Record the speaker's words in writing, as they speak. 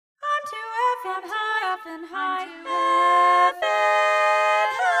I'm high up and high, heaven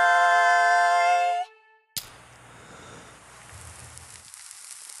high.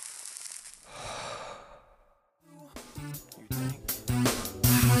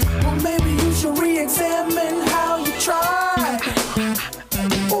 Well, maybe you should re-examine how you try.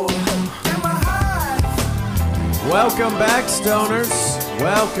 Or am I high? Welcome back, stoners.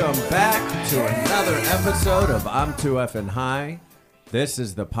 Welcome back to another episode of I'm Too Effin' High. This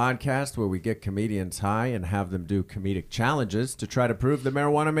is the podcast where we get comedians high and have them do comedic challenges to try to prove that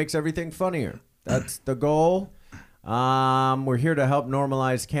marijuana makes everything funnier. That's the goal. We're here to help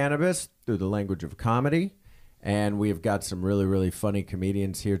normalize cannabis through the language of comedy. And we've got some really, really funny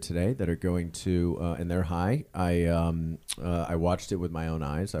comedians here today that are going to, and they're high. I watched it with my own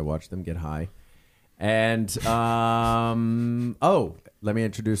eyes. I watched them get high. And, let me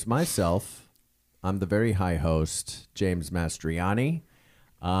introduce myself. I'm the very high host, James Mastriani.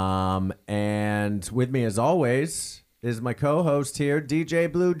 And with me, as always, is my co-host here,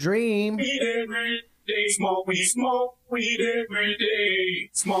 DJ Blue Dream. Weed every day, smoke weed every day.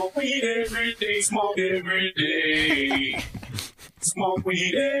 Smoke weed every day, smoke every day. Smoke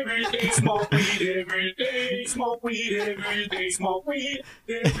weed every day, smoke weed every day. Smoke weed every day, smoke weed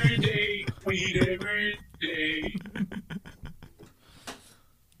every day. Weed every day.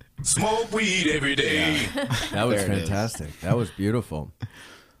 Smoke weed every day. That was fantastic. That was beautiful.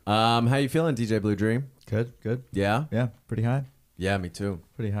 How you feeling, DJ Blue Dream? Good. Yeah? Yeah, pretty high. Yeah, me too.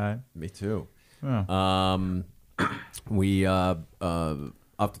 Pretty high. Me too. Oh. We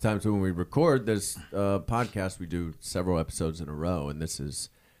oftentimes when we record this podcast, we do several episodes in a row, and this is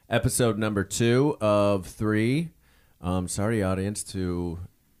episode number 2 of 3. Sorry, audience, to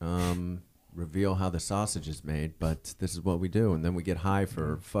reveal how the sausage is made, but this is what we do, and then we get high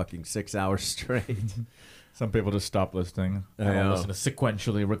for fucking 6 hours straight. Some people just stop listening. I I know. don't listen to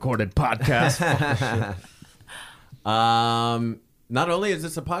sequentially recorded podcasts. Not only is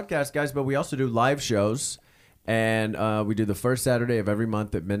this a podcast, guys, but we also do live shows. And we do the first Saturday of every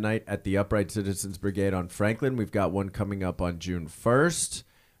month at midnight at the Upright Citizens Brigade on Franklin. We've got one coming up on June 1st.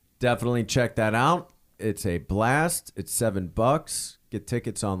 Definitely check that out. It's a blast. It's $7. Get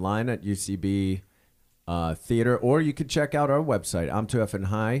tickets online at UCB Theater, or you can check out our website,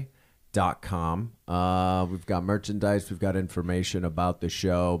 I'm2FNHigh.com. We've got merchandise. We've got information about the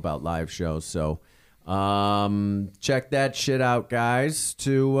show, about live shows. So check that shit out, guys,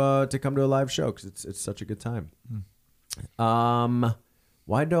 to come to a live show, because it's such a good time.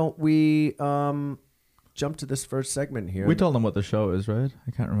 Why don't we jump to this first segment here? We told them what the show is, right?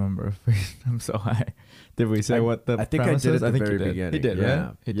 I can't remember. If I'm so high. Did we say what the I think I premise did is? at the I think very you did. beginning. He did, yeah.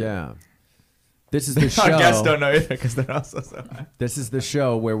 right? He did. Yeah. This is the show. Our guests don't know either because they're also so high. This is the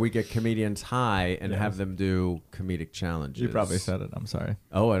show where we get comedians high and have them do comedic challenges. You probably said it. I'm sorry.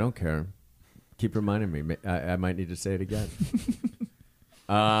 Oh, I don't care. Keep reminding me. I might need to say it again.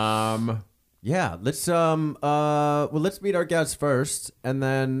 Yeah, let's let's meet our guests first, and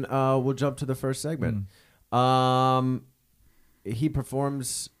then we'll jump to the first segment. He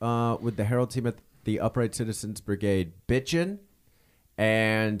performs with the Herald team at the Upright Citizens Brigade Bitchin',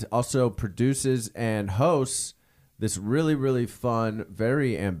 and also produces and hosts this really, really fun,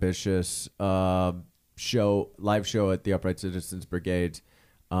 very ambitious live show at the Upright Citizens Brigade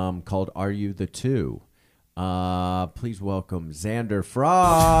called Are You the Two? Please welcome Xander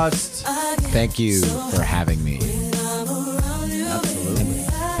Frost. Thank you for having me. Absolutely.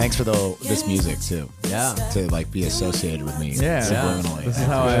 Thanks for this music too. Yeah. To like be associated with me Yeah. subliminally. This is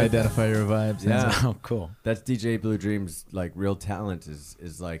how I identify your vibes. Yeah. Oh, cool. That's DJ Blue Dream's like real talent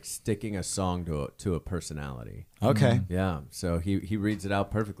is like sticking a song to a personality. Okay. Yeah. So he reads it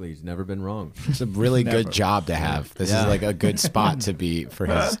out perfectly. He's never been wrong. It's a really good job to have. This Yeah. is like a good spot to be for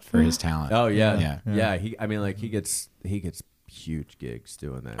his talent. Oh yeah. Yeah. Yeah. He gets huge gigs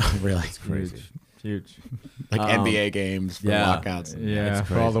doing that. Really? It's crazy. Huge. Like NBA games for yeah. walkouts. Yeah. It's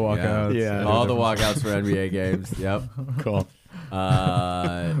For all the crazy, yeah. walkouts. Yeah. All the walkouts for NBA games. Yep. Cool.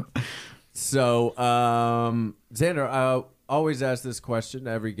 So, Xander, I always ask this question to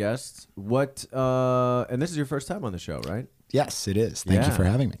every guest. What, and this is your first time on the show, right? Yes, it is. Thank you for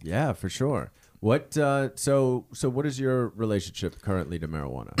having me. Yeah, for sure. What, so what is your relationship currently to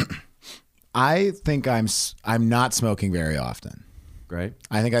marijuana? I think I'm not smoking very often. Great.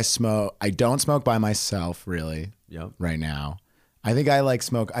 I think I don't smoke by myself really Yep. right now. I think I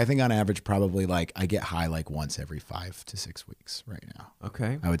smoke. I think on average, probably I get high once every 5 to 6 weeks right now.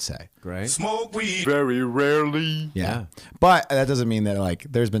 Okay. I would say. Great. Smoke weed very rarely. Yeah. But that doesn't mean that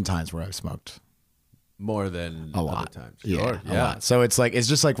there's been times where I've smoked More than a lot. other times. Yeah, Sure. a lot. So it's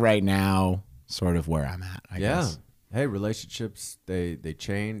just right now, sort of where I'm at, I guess. Hey, relationships they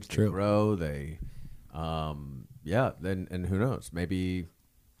change, they True. grow, they then and who knows? Maybe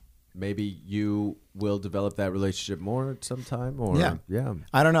you will develop that relationship more at some time or yeah.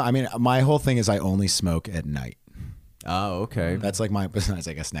 I don't know. I mean, my whole thing is I only smoke at night. Oh, okay. That's like my business,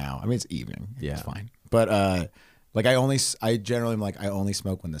 I guess now. I mean, it's evening. Yeah. It's fine. But like I generally am like, I only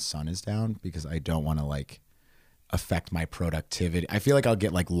smoke when the sun is down because I don't want to like affect my productivity. I feel like I'll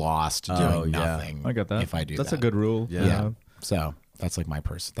get like lost doing nothing. I get that. If I do That's that. a good rule. Yeah. So that's like my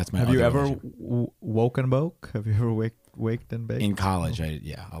person. That's my Have you other ever relationship. woken woke? Have you ever waked and baked? In college, a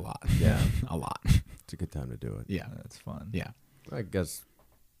lot. Yeah. A lot. It's a good time to do it. Yeah. That's fun. Yeah. I guess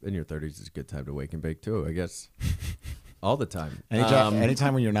in your 30s is a good time to wake and bake too, I guess. All the time.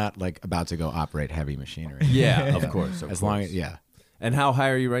 Anytime when you're not like about to go operate heavy machinery. Yeah, of course. As long as, yeah. And how high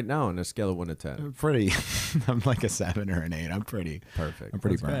are you right now on a scale of 1 to 10? Pretty. I'm like a 7 or an 8. I'm pretty. Perfect. I'm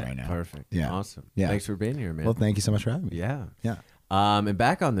pretty That's burnt great. right now. Perfect. Yeah. Awesome. Yeah. Thanks for being here, man. Well, thank you so much for having me. Yeah. Yeah. And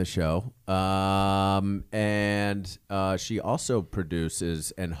back on the show, and she also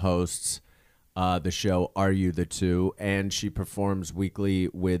produces and hosts the show Are You the Two? And she performs weekly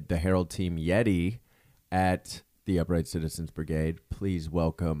with the Herald Team Yeti at the Upright Citizens Brigade. Please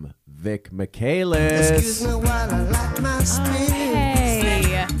welcome Vic Michaelis.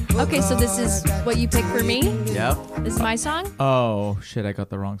 Hey. Okay, so this is what you picked for me? Yep. This is my song? Oh shit! I got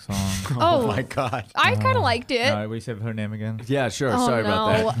the wrong song. Oh, My God. I kind of liked it. Will you say her name again? Yeah, sure. Oh, Sorry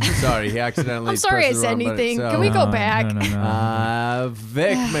about no. that. Sorry, he accidentally. I'm sorry I pressed the said wrong button. anything. So, Can we go back? No.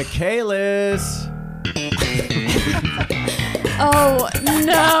 Vic Michaelis. Oh,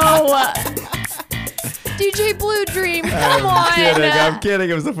 no. DJ Blue Dream, come on. I'm kidding.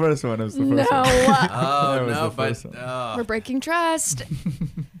 It was the first one. It was the No. first one. Oh That was no, the but first one. We're breaking trust.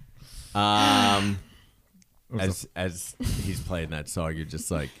 as he's playing that song, you're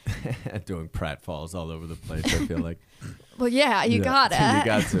just like doing pratfalls all over the place. I feel like Well, yeah, you got it. you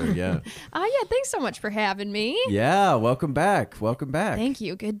got to, yeah, Yeah, thanks so much for having me. yeah. Welcome back. Welcome back. Thank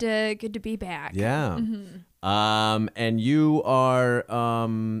you. Good to be back. Yeah. And you are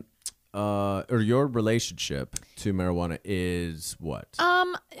or your relationship to marijuana is what?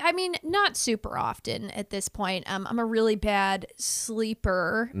 I mean, not super often at this point. I'm a really bad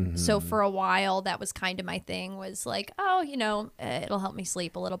sleeper. So for a while, that was kind of my thing was like, oh, it'll help me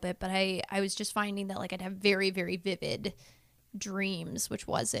sleep a little bit. But I was just finding that like I'd have very, very vivid dreams, which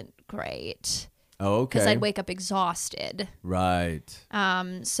wasn't great Oh, okay. because I'd wake up exhausted. Right.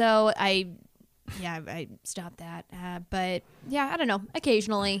 So I stopped that. But yeah, I don't know.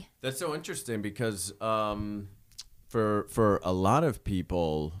 Occasionally. That's so interesting because for a lot of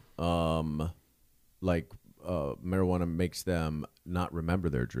people, marijuana makes them not remember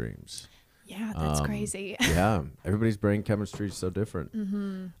their dreams. Yeah, that's crazy. Yeah, everybody's brain chemistry is so different.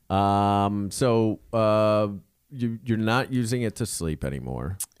 You're not using it to sleep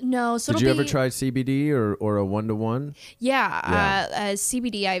anymore. No, so Did it'll you ever be- try CBD or a 1-to-1? Yeah,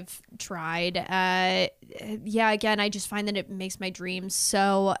 CBD I've tried. Again, I just find that it makes my dreams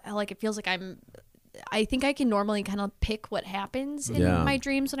so like it feels like I think I can normally kind of pick what happens in Yeah. my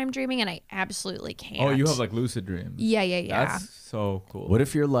dreams when I'm dreaming, and I absolutely can't. Oh, you have like lucid dreams. yeah. That's so cool. What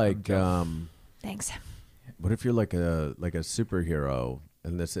if you're like Thanks. what if you're like a superhero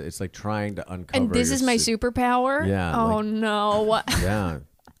and it's like trying to uncover And this your is my superpower. Yeah, Oh like- no. Yeah.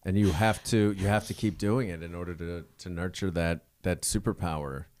 And you have to keep doing it in order to nurture that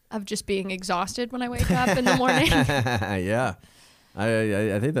superpower. Of just being exhausted when I wake up in the morning. Yeah.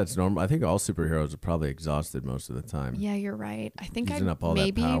 I think that's normal. I think all superheroes are probably exhausted most of the time. Yeah, you're right. I think Using I'd up all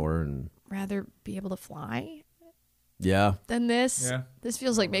maybe that power and rather be able to fly yeah. than this. Yeah. This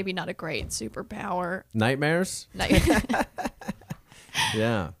feels like maybe not a great superpower. Nightmares? Like-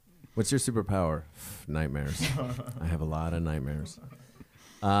 Yeah. What's your superpower? Nightmares. I have a lot of nightmares.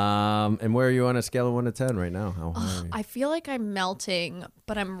 And where are you on a scale of 1 to 10 right now? How high? I feel like I'm melting,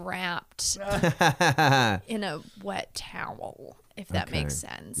 but I'm wrapped in a wet towel, if that Okay. makes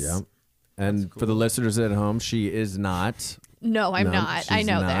sense. Yeah. And for the listeners at home, she is not. No, I'm No, not. I she's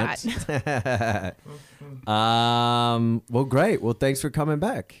know not. that. Well, great. Well, thanks for coming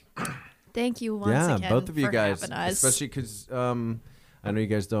back. Thank you once again both of you for guys, having us. especially because I know you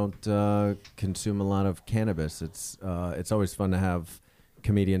guys don't consume a lot of cannabis. It's always fun to have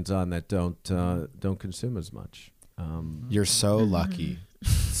comedians on that don't consume as much. You're so lucky.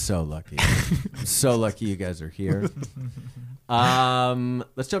 So lucky. So lucky you guys are here.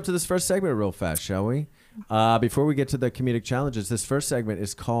 Let's jump to this first segment real fast, shall we? Before we get to the comedic challenges, this first segment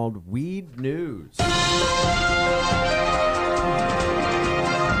is called Weed News.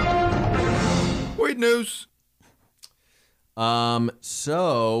 Weed news.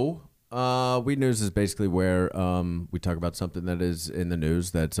 So Weed news is basically where we talk about something that is in the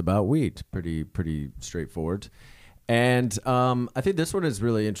news that's about weed. Pretty straightforward. And I think this one is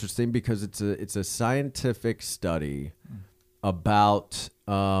really interesting because it's a scientific study about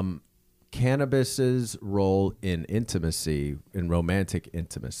cannabis's role in intimacy, in romantic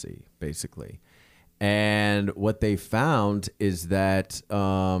intimacy, basically. And what they found is that,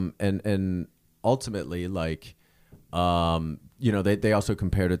 and ultimately, like, they also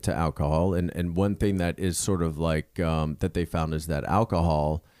compared it to alcohol. And one thing that is sort of like that they found is that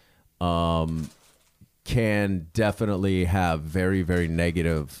alcohol can definitely have very, very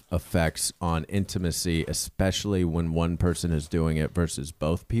negative effects on intimacy, especially when one person is doing it versus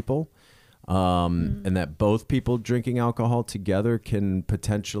both people. And that both people drinking alcohol together can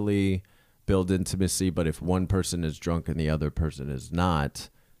potentially build intimacy. But if one person is drunk and the other person is not,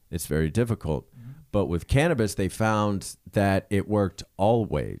 it's very difficult. But with cannabis, they found that it worked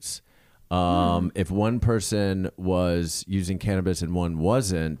always. If one person was using cannabis and one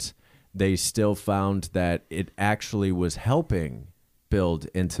wasn't, they still found that it actually was helping build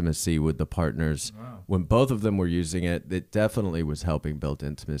intimacy with the partners. Wow. When both of them were using it, it definitely was helping build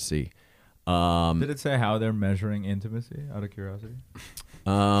intimacy. Did it say how they're measuring intimacy, out of curiosity?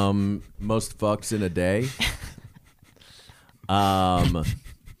 Most fucks in a day. I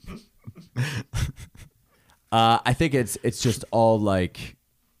think it's just all like,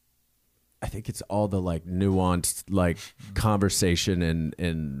 I think it's all the like nuanced like conversation and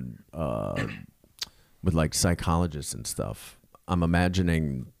with like psychologists and stuff. I'm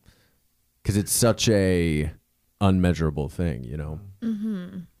imagining because it's such a unmeasurable thing, you know.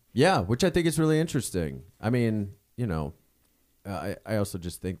 Mm-hmm. Yeah, which I think is really interesting. I mean, you know, I also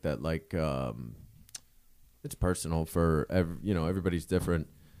just think that like it's personal for everybody's different,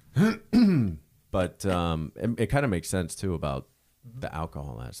 but it kind of makes sense too about the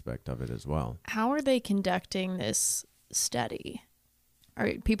alcohol aspect of it as well. How are they conducting this study?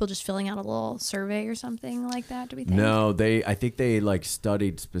 Are people just filling out a little survey or something like that, do we think? No, I think they like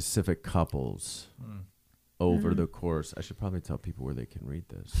studied specific couples over the course. I should probably tell people where they can read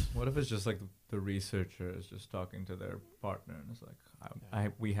this. What if it's just like the researcher is just talking to their partner and it's like,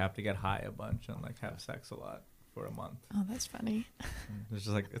 we have to get high a bunch and like have sex a lot for a month. Oh, that's funny. It's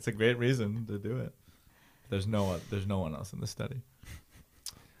just like, it's a great reason to do it. There's no one else in the study.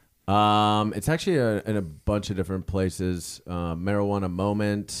 It's actually in a bunch of different places. Marijuana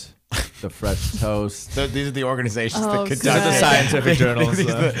Moment, the Fresh Toast. These are the organizations that conduct the scientific journals.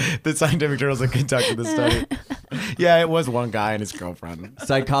 The scientific journals that conducted the study. Yeah, it was one guy and his girlfriend.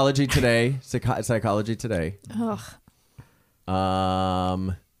 Psychology Today. Psychology Today. Ugh.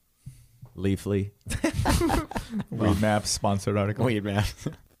 Leafly. Weed Maps sponsored article. Weed Maps.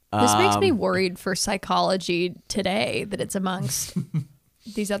 This makes me worried for Psychology Today that it's amongst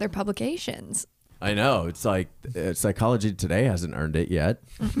these other publications. I know. It's like Psychology Today hasn't earned it yet.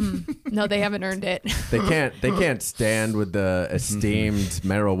 No, they haven't earned it. They can't stand with the esteemed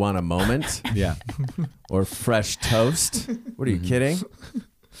Marijuana Moment. Yeah. Or Fresh Toast. What are you kidding?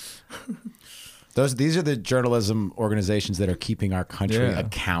 These are the journalism organizations that are keeping our country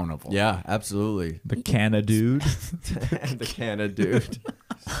accountable. Yeah, absolutely. The Canna Dude. The Canna Dude.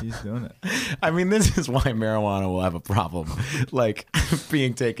 He's doing it. I mean, this is why marijuana will have a problem, like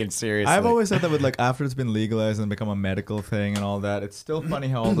being taken seriously. I've always said that with like after it's been legalized and become a medical thing and all that, it's still funny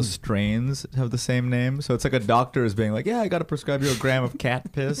how all the strains have the same name. So it's like a doctor is being like, yeah, I got to prescribe you a gram of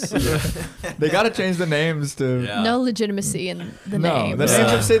cat piss. They got to change the names to... Yeah. No legitimacy in the name. The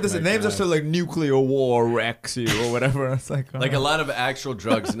names are the names are still like nuclear war wrecks you or whatever. It's like a lot of actual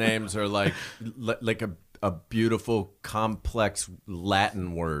drugs names are like a beautiful complex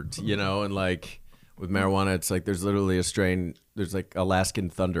Latin word, you know, and like with marijuana it's like there's literally a strain, there's like Alaskan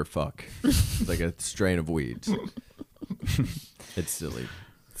thunderfuck. It's like a strain of weed. It's silly.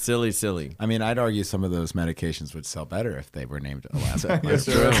 I mean, I'd argue some of those medications would sell better if they were named Alaska. That's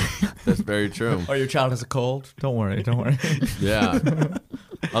true. That's very true. Oh, your child has a cold? Don't worry. Yeah.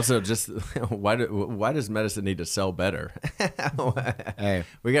 Also, just why does medicine need to sell better? Hey,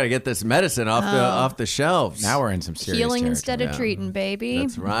 we got to get this medicine off the shelves. Now we're in some serious healing territory. instead of treating, baby.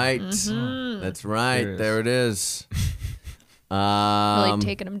 That's right. That's right. There it is. Really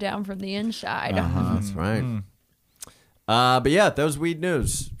taking them down from the inside. That's right. But yeah, that was weed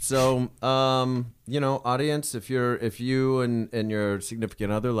news. So, audience, if you and your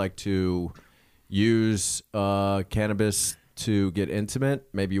significant other like to use cannabis to get intimate,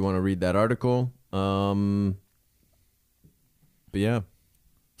 maybe you want to read that article. But yeah.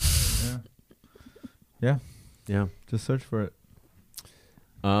 Just search for it.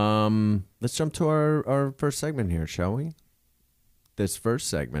 Let's jump to our first segment here, shall we? This first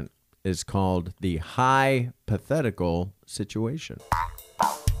segment is called the hypothetical situation.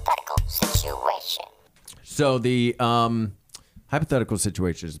 Hypothetical situation. So the hypothetical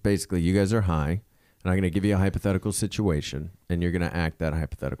situation is basically you guys are high, and I'm going to give you a hypothetical situation, and you're going to act that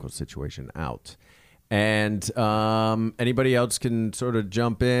hypothetical situation out. And anybody else can sort of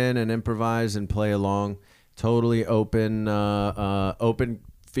jump in and improvise and play along. Totally open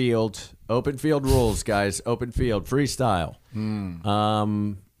field rules, guys. Open field, freestyle.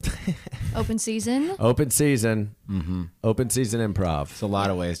 Open season. Open season. Open season improv. It's a lot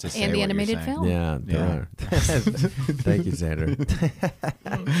of ways to say And the what animated you're saying. film. Yeah, there are. Thank you, Xander.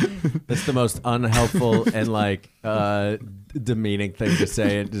 That's the most unhelpful and like demeaning thing to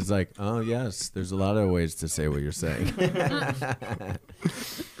say. It's just like, oh yes, there's a lot of ways to say what you're saying.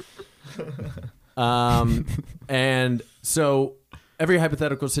 And so every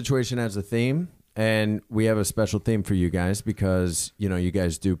hypothetical situation has a theme. And we have a special theme for you guys because, you know, you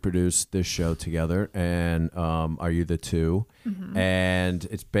guys do produce this show together and Are You the Two? And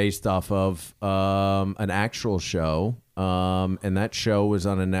it's based off of an actual show. And that show was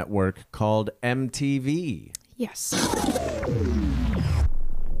on a network called MTV. Yes.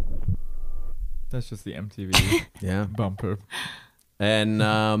 That's just the MTV Yeah. bumper. And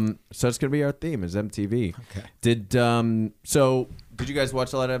so it's going to be our theme is MTV. Okay. Did you guys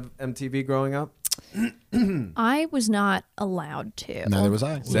watch a lot of MTV growing up? I was not allowed to. Neither was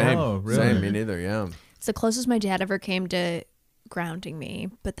I. Same. Oh, really? Same. Me neither. Yeah. It's the closest my dad ever came to grounding me,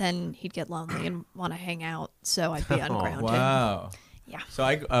 but then he'd get lonely and want to hang out, so I'd be ungrounded. Wow. Yeah. So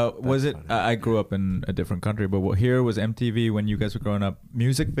I grew up in a different country, but here was MTV when you guys were growing up.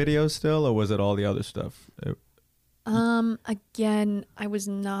 Music videos still, or was it all the other stuff? Again, I was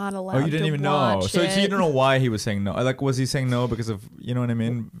not allowed. Oh, you didn't to even know. watch So it. you don't know why he was saying no. Like, was he saying no because of, you know what I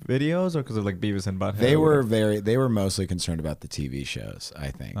mean, videos, or because of like Beavis and Butthead? They were mostly concerned about the TV shows, I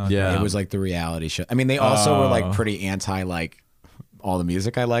think. Yeah. It was like the reality show. I mean, they also were like pretty anti like all the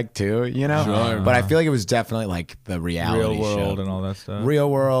music I like too, you know? Sure. But I feel like it was definitely like the reality Real World show. and all that stuff. Real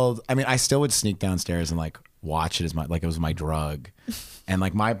World. I mean, I still would sneak downstairs and like watch it as like it was my drug. And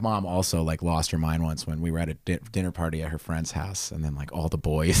like my mom also like lost her mind once when we were at a dinner party at her friend's house, and then like all the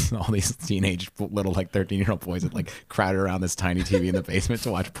boys, all these teenage little like 13-year-old boys had like crowded around this tiny TV in the basement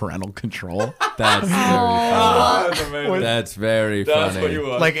to watch Parental Control. That's very funny. That's very funny.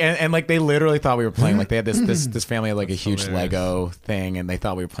 want. Like and like they literally thought we were playing, like they had this family had like a huge hilarious. Lego thing, and they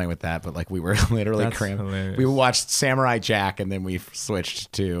thought we were playing with that, but like we were literally That's crammed. hilarious. We watched Samurai Jack, and then we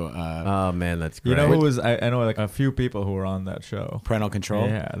switched to Oh man, that's great. You know who was? I know like a few people who were on that show. Parental Control.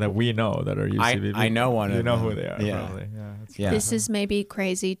 Yeah, that we know that are UCB. I know one You of know them. who they are. Yeah. Probably. Yeah. That's Yeah. This is maybe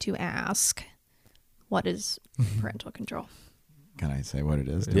crazy to ask. What is parental control? Can I say what it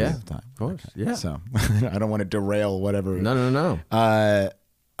is? Do Yeah, we have time? of course. Yeah. So I don't want to derail whatever. No.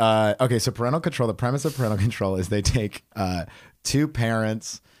 Okay, so parental control. The premise of parental control is they take two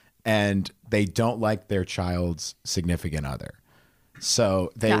parents and they don't like their child's significant other. So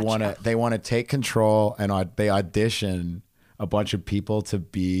they Gotcha. want to take control, and they audition a bunch of people to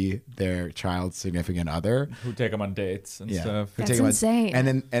be their child's significant other. who take them on dates and stuff. They That's take 'em on- insane.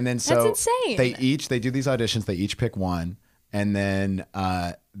 And then so insane. they do these auditions. They each pick one, and then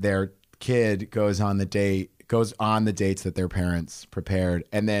their kid goes on the dates that their parents prepared,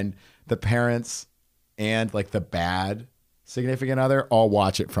 and then the parents and like the bad significant other all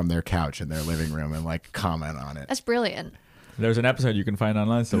watch it from their couch in their living room and like comment on it. That's brilliant. There's an episode you can find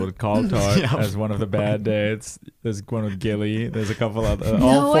online still with Carl Tart as one of the bad dates. There's one with Gilly. There's a couple other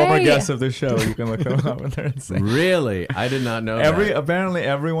all former way. guests of the show. You can look them up and they're insane. Really? I did not know that. Apparently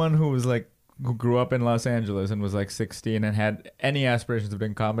everyone who was like who grew up in Los Angeles and was like 16 and had any aspirations of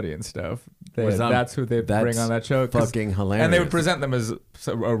doing comedy and stuff, that's who they bring on that show. Fucking hilarious. And they would present them as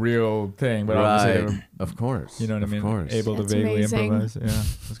a real thing, but obviously they were, Of course. you know what I mean, Of course. able to That's vaguely amazing. improvise. Yeah,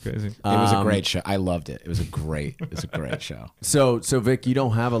 that's crazy. It was a Um, great show. I loved it. It was a great show. So Vic, you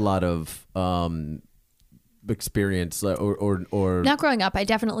don't have a lot of experience or Not growing up, I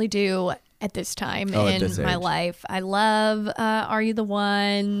definitely do at this time Oh, at in this my age. life. I love Are You the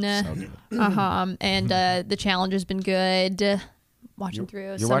One? And the challenge has been good. Watching through.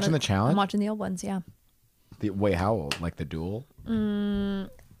 You're some watching of- The Challenge? I'm watching the old ones, yeah. Wait, how old? Like the duel?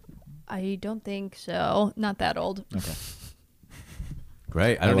 I don't think so. Not that old. Okay.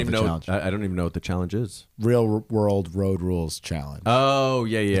 Great. I I don't love even the know. challenge. I don't even know what the challenge is. Real World Road Rules Challenge. Oh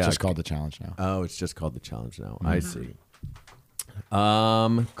yeah. It's just called the challenge now. Oh, it's just called the challenge now. I see.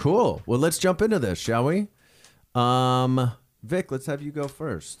 Cool. Well, let's jump into this, shall we? Vic, let's have you go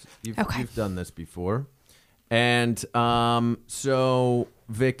first. Okay. You've done this before, and so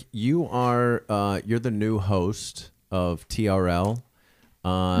Vic, you're the new host of TRL.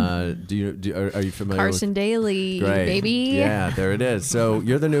 Are you familiar Carson with Daly, Great. baby. Yeah, there it is. So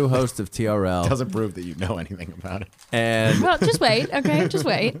you're the new host of TRL. Doesn't prove that you know anything about it. And Well, just wait. Okay, just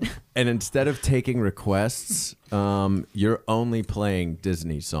wait. and instead of taking requests, you're only playing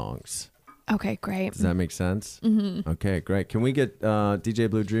Disney songs. Okay, great. Does that make sense? Mm-hmm. Okay, great. Can we get DJ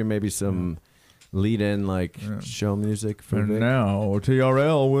Blue Dream maybe some lead-in show music for And Vic? now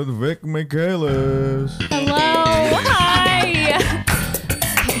TRL with Vic Michaelis. Hello. Hi.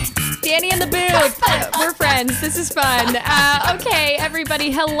 Danny in the booth. We're friends. This is fun. Okay,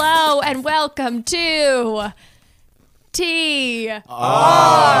 everybody. Hello and welcome to TRL.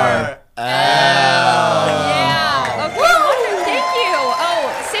 Yeah. Okay. Wonderful. Thank you.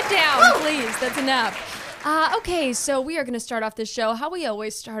 Oh, sit down, please. That's enough. Okay, so we are going to start off this show how we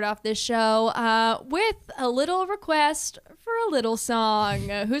always start off this show with a little request for a little song.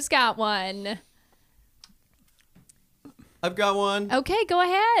 Who's got one? I've got one. Okay, go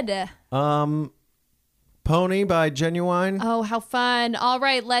ahead. Pony by Genuine. Oh, how fun. All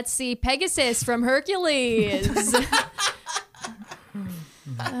right, let's see. Pegasus from Hercules.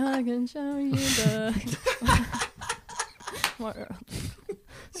 I can show you the...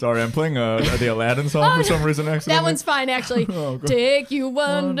 Sorry, I'm playing the Aladdin song for some reason. Accidentally. That one's fine, actually. Take you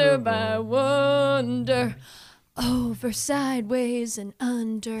wonder by wonder, over, sideways, and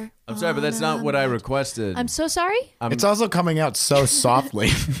under. I'm sorry, but that's not what I requested. I'm so sorry? It's also coming out so softly.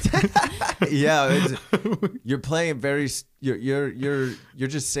 Yeah, you're playing very. You're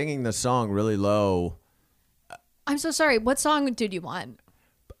just singing the song really low. I'm so sorry. What song did you want?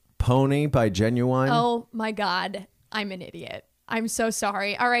 Pony by Genuine. Oh, my God. I'm an idiot. I'm so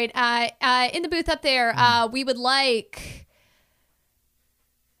sorry. All right. In the booth up there, we would like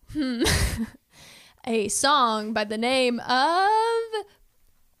a song by the name of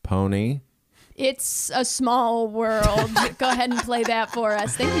Pony. It's a Small World. Go ahead and play that for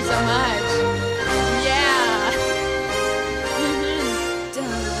us. Thank you so much. Yeah.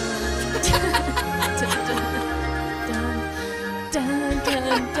 Dun, dun,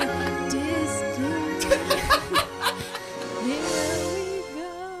 dun, dun. Disney. Here we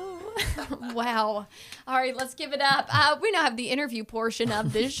go. Wow. All right, let's give it up. We now have the interview portion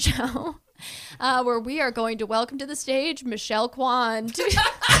of this show. Where we are going to welcome to the stage Michelle Kwan.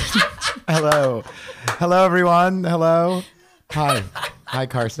 Hello. Hello, everyone. Hello. Hi. Hi,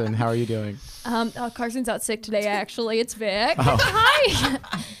 Carson. How are you doing? Carson's out sick today, actually. It's Vic. Hi.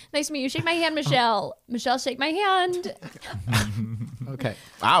 Nice to meet you. Shake my hand, Michelle. Michelle, shake my hand. Okay.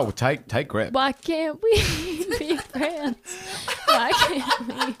 Ow, tight grip. Why can't we be friends? Why can't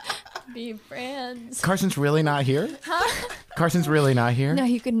we be friends? Carson's really not here? Carson's really not here? No,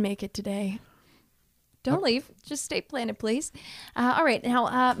 you couldn't make it today. Don't leave. Just stay planted, please. All right.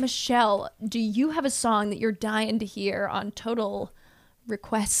 Now, Michelle, do you have a song that you're dying to hear on Total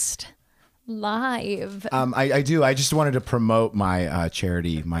Request Live? I do. I just wanted to promote my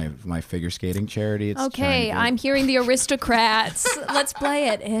charity, my figure skating charity. It's Okay, trying to- I'm hearing the Aristocrats. Let's play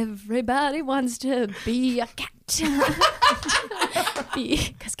it. Everybody wants to be a cat.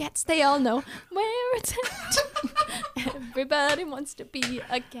 Because cats, they all know where it's at. Everybody wants to be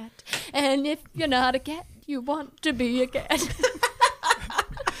a cat. And if you're not a cat, you want to be a cat.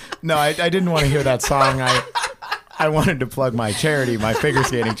 No, I didn't want to hear that song. I wanted to plug my charity, my figure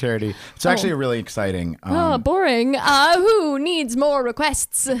skating charity. It's actually really exciting. Boring. Who needs more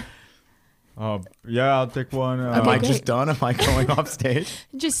requests? Yeah, I'll take one. Am I great. just done? Am I going off stage?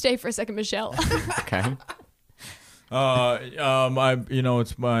 Just stay for a second, Michelle. Okay.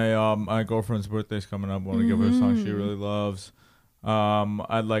 It's my girlfriend's birthday's coming up. I want to give her a song she really loves.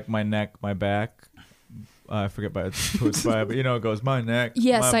 I'd like My Neck, My Back. I forget who it's by, but it goes My Neck.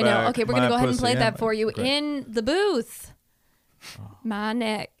 Yes, my I know. back, Okay, we're going to my go ahead and play pussy, that for you Great. in the booth. My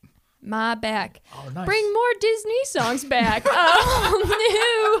neck, my back. Oh, nice. Bring more Disney songs back. A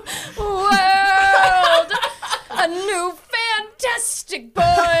new world. A new fantastic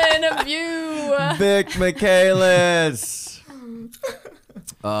point of view. Vic Michaelis.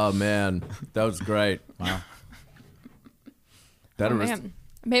 Oh man, that was great. Wow. That Oh, was man.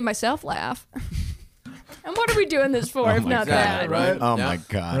 I made myself laugh. And what are we doing this for if not that? right? Oh Yeah. my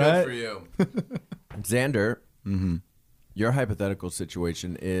God. Good for you, Xander. Your hypothetical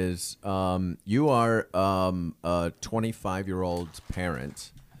situation is you are a 25-year-old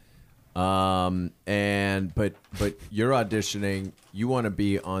parent, but you're auditioning. You want to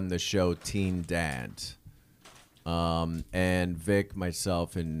be on the show Teen Dad, and Vic,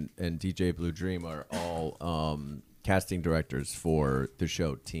 myself, and DJ Blue Dream are all casting directors for the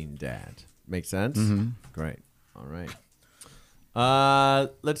show Teen Dad. Make sense? Mm-hmm. Great. All right.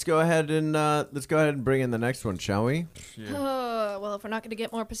 Let's go ahead and bring in the next one, shall we? Well, if we're not going to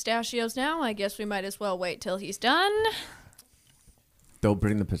get more pistachios now, I guess we might as well wait till he's done. They'll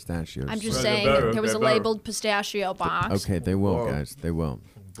bring the pistachios. I'm just Right, saying better, there was a better. labeled pistachio box. Okay, they will, guys. They will.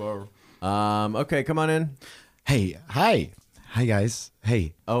 Okay, come on in. Hey, hi guys.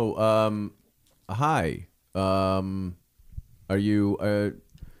 Hey, Hi. Are you?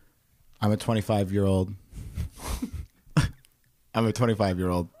 I'm a 25-year-old. I'm a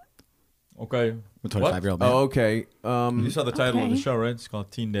 25-year-old. Okay. I'm a 25-year-old man. Oh, okay. You saw the title of the Okay. show, right? It's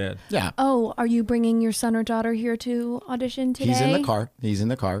called Teen Dad. Yeah. Oh, are you bringing your son or daughter here to audition today? He's in the car. He's in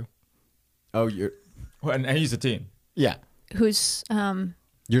the car. Oh, you're. Well, and he's a teen. Yeah. Who's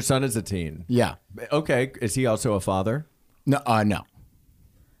Your son is a teen. Yeah. Okay. Is he also a father? No. No.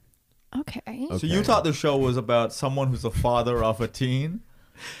 okay. So you thought the show was about someone who's the father of a teen?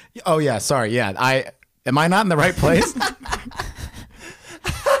 Oh yeah. Sorry. Yeah. Am I not in the right place?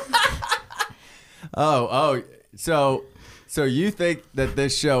 So you think that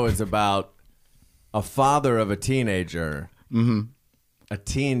this show is about a father of a teenager, a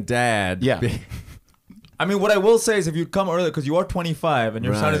teen dad? Yeah. I mean, what I will say is if you'd come earlier, because you are 25 and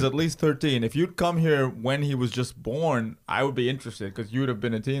your son Right. is at least 13, if you'd come here when he was just born, I would be interested because you'd have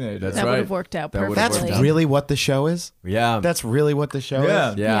been a teenager. That's That right. would have worked out That would've perfectly. That's worked out. really what the show is. Yeah. That's really what the show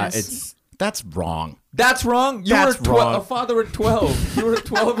Yeah. is. yeah. Yes. That's wrong. That's wrong. You That's were wrong. a father at 12. You were a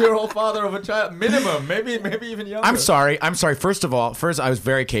 12-year-old father of a child, minimum, maybe even younger. I'm sorry. First of all, I was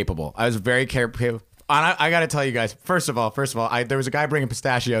very capable. I was very capable. I got to tell you guys. First of all, there was a guy bringing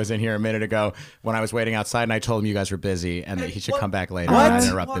pistachios in here a minute ago when I was waiting outside, and I told him you guys were busy and that he should come back later What? and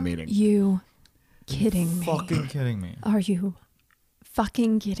interrupt the meeting. You kidding me? Fucking kidding me. Are you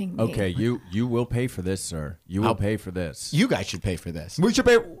fucking kidding me? Okay. You will pay for this, sir. You will pay for this. You guys should pay for this. We should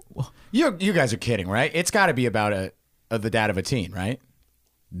pay. You guys are kidding, right? It's got to be about the dad of a teen, right?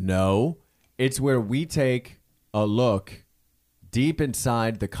 No, it's where we take a look deep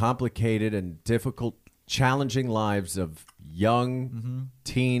inside the complicated and difficult, challenging lives of young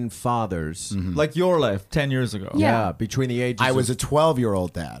teen fathers. Like your life 10 years ago. Yeah. Between the ages. I was a of,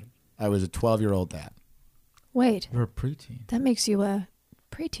 12-year-old dad. Wait, You're a preteen. that makes you a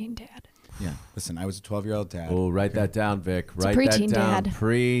preteen dad. Yeah. Listen, I was a 12-year-old dad. Oh, write that down, Vic. a Write that preteen down. dad.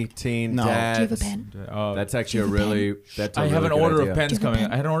 Preteen No. dad. Do you have a pen? That's actually a Do you have a really. That's a I have really an good order idea. of pens Do you have a coming.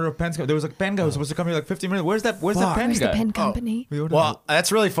 pen? I had an order of pens coming. There was a pen guy who was supposed to come here like 15 minutes. Where's that pen Where's guy? the pen company? We ordered Well,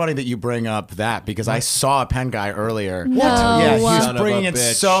 that's really funny that you bring up that because I saw a pen guy earlier. No. Yeah, he was Son of a bringing in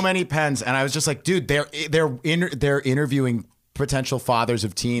bitch. so many pens, and I was just like, dude, they're interviewing potential fathers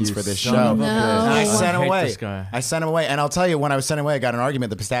of teens You for this son show. of a No. And I sent him hate away. this guy. I sent him away, and I'll tell you, when I was sent away, I got an argument.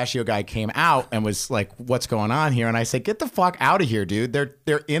 The pistachio guy came out and was like, "What's going on here?" And I said, "Get the fuck out of here, dude. They're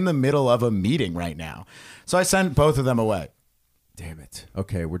in the middle of a meeting right now." So I sent both of them away. Damn it.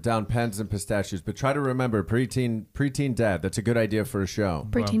 Okay, we're down pens and pistachios, but try to remember preteen dad. That's a good idea for a show.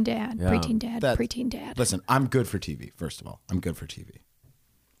 Preteen dad. Yeah. Preteen dad. That- Preteen dad. Listen, I'm good for TV. First of all, I'm good for TV.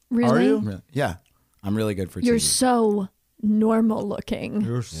 Really? you? Yeah, I'm really good for You're TV. so normal looking.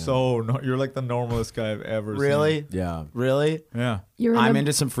 You're you're like the normalest guy I've ever seen. Really? Yeah. Really? Yeah. You're I'm a-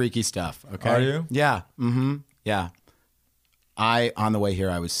 into some freaky stuff. Okay. Are you? Yeah. Mm-hmm. Yeah. On the way here,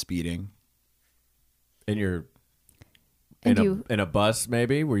 I was speeding. In your And in you- a bus,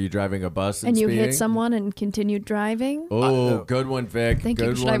 maybe? Were you driving a bus and you speeding? hit someone and continued driving. Oh, good one, Vic. Thank you.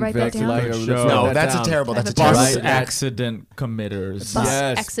 good Should I one, write that Vic. down? Like, Good let's show. write No, that that's down. a terrible. That's a I have a terrible. Bus Right. accident committers. Bus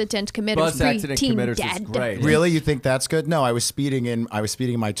Yes. accident committers. Bus accident preteen committers is dad. great. Really, you think that's good? No, I was speeding in my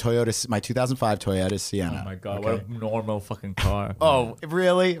Toyota, my 2005 Toyota Sienna. Oh my god, what a normal fucking car. Oh,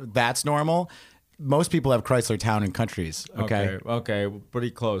 really? That's normal. Most people have Chrysler Town and Countries. Okay. Okay,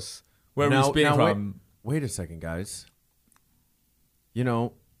 pretty close. Where were Now- you speeding now from? Wait a second, guys. You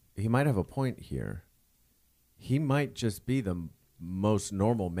know, he might have a point here. He might just be the most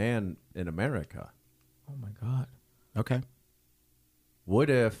normal man in America. Oh my god. Okay. What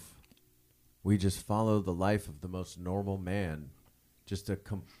if we just follow the life of the most normal man? Just a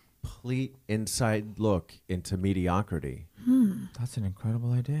complete inside look into mediocrity. That's an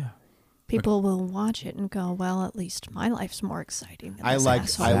incredible idea. People will watch it and go, "Well, at least my life's more exciting than I this like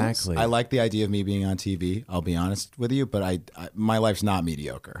asshole." Exactly. I like the idea of me being on TV. I'll be honest with you, but I my life's not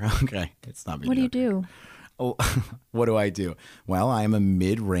mediocre. Okay, it's not mediocre. What do you do? Oh, what do I do? Well, I am a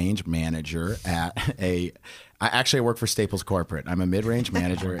mid-range manager at I actually work for Staples Corporate. I'm a mid-range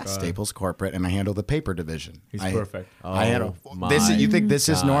manager at Staples Corporate, and I handle the paper division. He's I- perfect. I handle my this. You think this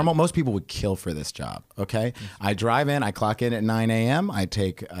is God. normal? Most people would kill for this job. Okay, I drive in, I clock in at 9 a.m. I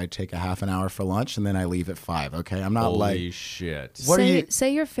take a half an hour for lunch, and then I leave at 5. Okay, I'm not Holy like shit. What are say, you-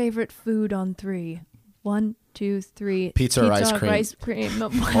 say your favorite food on 3. 1, 2, 3. Pizza or ice cream? Ice cream. Wow.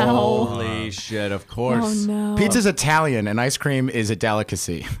 Holy shit! Of course. Oh no. Pizza's Italian and ice cream is a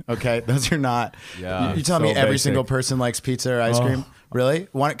delicacy. Okay, those are not. Yeah, you telling so me every basic. single person likes pizza or ice cream? Really?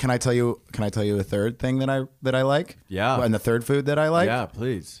 Can I tell you? Can I tell you a third thing that I like? Yeah. And the third food that I like. Yeah,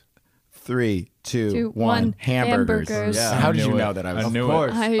 please. 3, 2, 2, 1. 1. Hamburgers. Hamburgers. Yeah. How I did you knew know it. that I I was? knew Of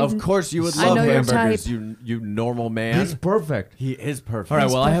course, I- of course, you would I love know your hamburgers. type. You normal man. He's perfect. He is perfect. All right.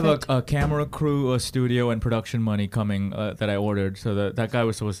 He's Well, I have perfect. a camera crew, a studio, and production money coming that I ordered. So that guy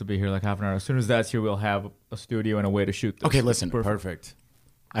was supposed to be here like half an hour. As soon as that's here, we'll have a studio and a way to shoot this. Okay, listen. Perfect.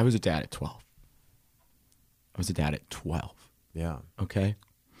 I was a dad at 12. I was a dad at 12. Yeah. Okay.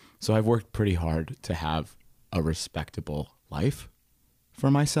 So I've worked pretty hard to have a respectable life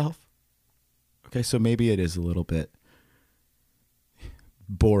for myself. Okay. So maybe it is a little bit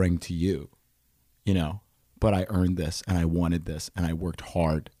boring to you, but I earned this and I wanted this and I worked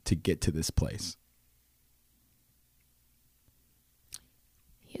hard to get to this place.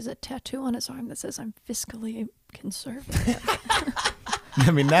 He has a tattoo on his arm that says, "I'm fiscally conservative." I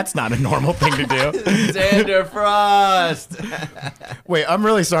mean, that's not a normal thing to do. Xander Frost. Wait, I'm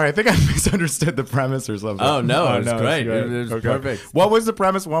really sorry. I think I misunderstood the premise or something. Oh no, Oh, it was no, it's great. good. It was Okay. perfect. What was the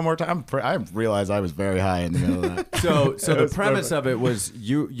premise one more time? I realized I was very high in the middle of that. So the was premise of it was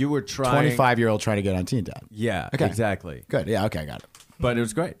you were trying 25-year-old trying to get on Teen Dad. Yeah, Okay. exactly. Good. Yeah, okay, I got it. But it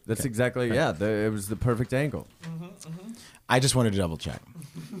was great. That's exactly it was the perfect angle. I just wanted to double check.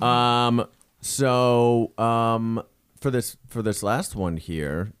 For this last one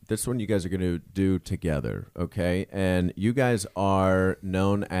here, this one you guys are going to do together, okay? And you guys are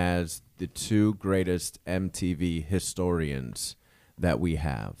known as the two greatest MTV historians that we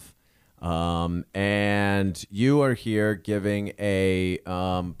have. And you are here giving a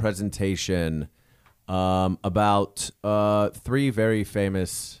presentation about 3 very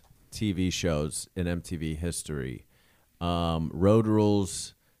famous TV shows in MTV history. Road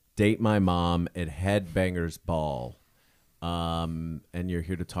Rules, Date My Mom, and Headbangers Ball. And you're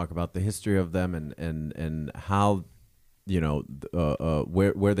here to talk about the history of them and how,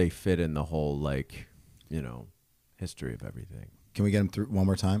 where they fit in the whole, history of everything. Can we get him through one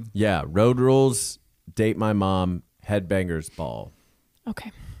more time? Yeah, Road Rules, Date My Mom, Headbangers Ball.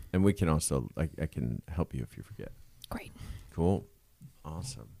 Okay, And we can also, I can help you if you forget. great. Cool.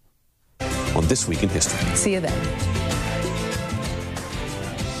 Awesome. On This Week in History. See you then.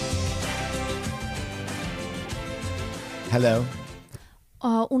 Hello.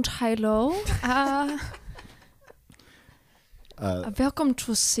 Und hello. Welcome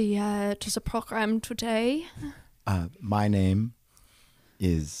to the program today. My name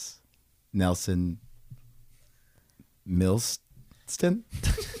is Nelson Milston.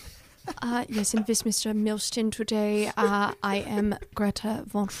 Yes, in this Mr. Milston today, I am Greta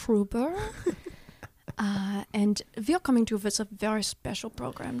von Schruber. And we are coming to this a very special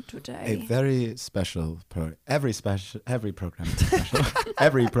program A today. very special every program is special.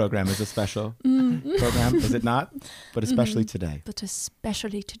 Every program is a special program, is it not? But especially today. But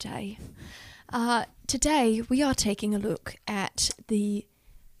especially today. Today, we are taking a look at the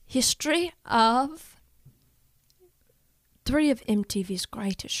history of 3 of MTV's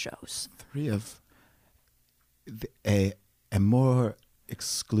greatest shows. 3 of a more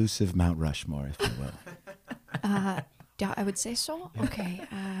exclusive Mount Rushmore, if you will. Yeah, I would say so. Okay.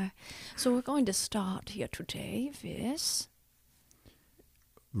 So we're going to start here today with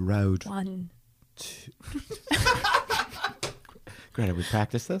Road 1. Greta, we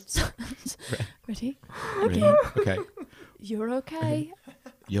practice this? Ready? Ready? Again. Okay. You're okay.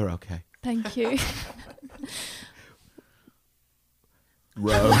 You're okay. Thank you.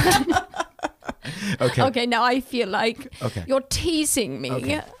 Road. Okay. Okay, now I feel like Okay. you're teasing me.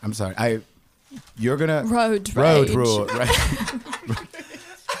 Okay. I'm sorry. You're gonna Road road rage. rule. Right.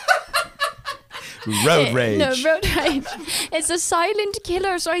 Road rage. No, road rage. It's a silent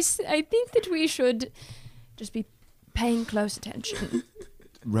killer, so I think that we should just be paying close attention.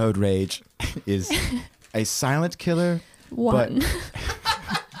 Road rage is a silent killer. 1.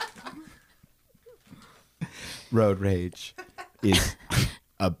 Road rage is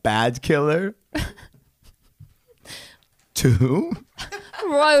a bad killer. 2.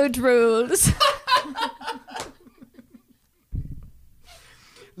 Road rules.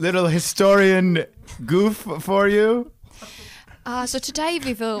 Little historian goof for you. So today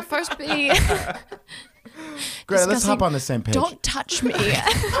we will first be Greta, let's discussing- hop on the same page. Don't touch me.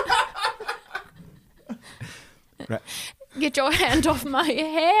 Right. Get your hand off my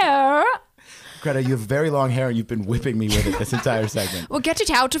hair. Greta, you have very long hair and you've been whipping me with it this entire segment. Well, get it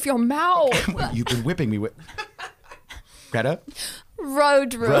out of your mouth. You've been whipping me with... Greta?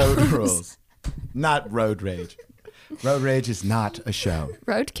 Road rules. Road rules. Not Road Rage. Road Rage is not a show.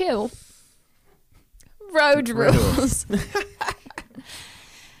 Roadkill. Road rules.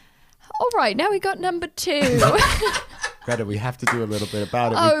 All right, now we got number 2. Greta, we have to do a little bit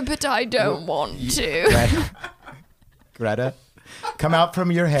about it. Oh, but I don't want to. Greta, come out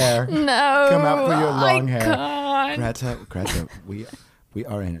from your hair. No, Come out for your long I hair. can't. Greta, we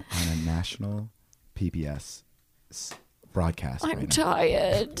are on a national PBS broadcast I'm right now.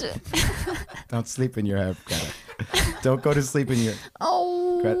 tired. Don't sleep in your hair, Greta. Don't go to sleep in your...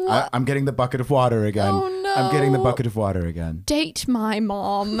 Oh, Greta, I'm getting the bucket of water again. Oh, no. I'm getting the bucket of water again. date my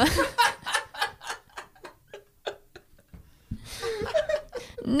mom.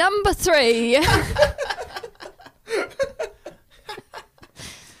 Number 3.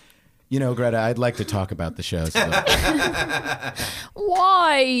 You know, Greta, I'd like to talk about the shows a little.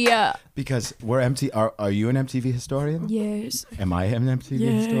 Why? Because we're are you an MTV historian? Yes. Am I an MTV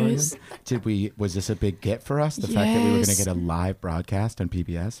Yes. historian? Was this a big get for us? The fact that we were going to Yes. get a live broadcast on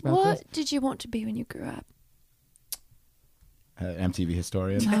PBS about What this? did you want to be when you grew up? MTV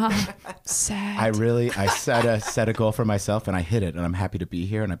historian. Sad. I set a goal for myself and I hit it, and I'm happy to be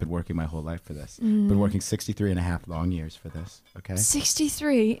here, and I've been working my whole life for this. Been working 63 and a half long years for this. Okay.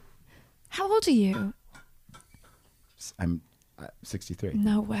 63. How old are you? I'm 63.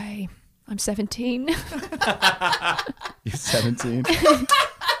 No way. I'm 17. You're 17.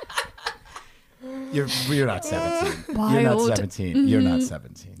 You're not 17. You're not Wild. 17. You're not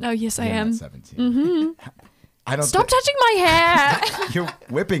 17. Oh, yes, I You're am. Not 17. I don't. Stop touching my hair. You're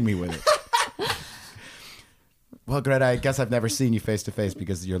whipping me with it. Well, Greta, I guess I've never seen you face to face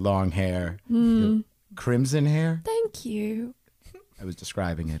because of your long hair, your crimson hair. Thank you. I was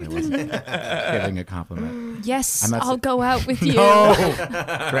describing it. I wasn't giving a compliment. Yes, I'm not I'll sa- go out with you. No,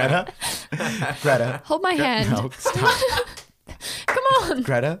 Greta. Greta. Hold my hand. No, stop. Come on.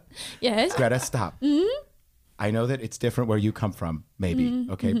 Greta. Yes. Greta, stop. I know that it's different where you come from, maybe.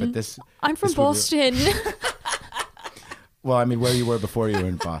 Okay, but this. I'm from this would- Boston. Well, I mean, where you were before you were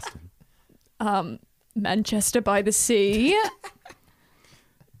in Boston. Manchester by the Sea.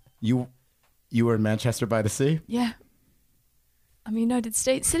 You were in Manchester by the Sea? Yeah. I'm a United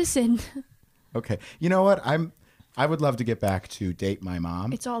States citizen. Okay. You know what? I would love to get back to date my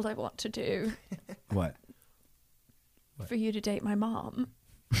mom. It's all I want to do. What? For you to date my mom.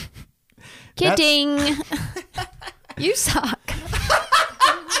 Kidding. You suck.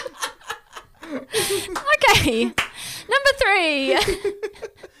 Okay. Number 3.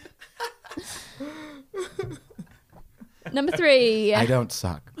 Number 3. I don't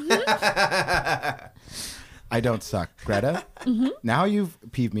suck. I don't suck. Greta, now you've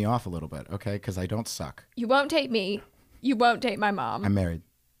peeved me off a little bit, okay? Because I don't suck. You won't date me. You won't date my mom. I'm married.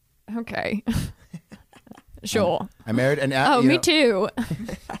 Okay. Sure. I'm married. And Me too.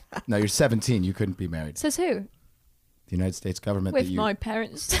 No, you're 17. You couldn't be married. Says who? The United States government With that you... my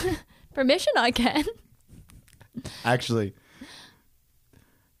parents' permission, I can. Actually,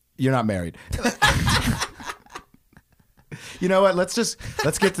 you're not married. You know what? Let's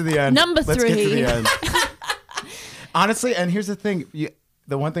get to the end. Number Let's get to 3. the end. Honestly, and here's the thing.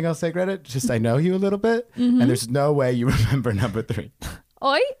 The one thing I'll say, Greta, just I know you a little bit, and there's no way you remember number 3.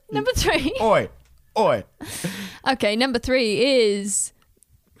 Oi, number 3. Oi. Oi. Okay, number 3 is...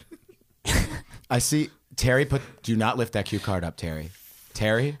 I see. Terry, do not lift that cue card up, Terry.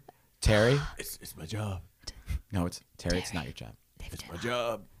 Terry? It's my job. No, it's Terry. It's not your job. It's my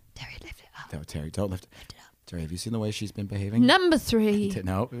job. Terry, lift it up. No, Terry, don't lift it up. Terry, have you seen the way she's been behaving? Number 3.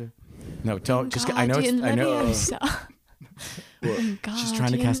 No, don't. Just. I know. I know. She's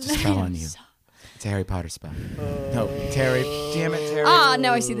trying to cast a spell on you. It's a Harry Potter spell. No, Terry. Damn it, Terry. Ah,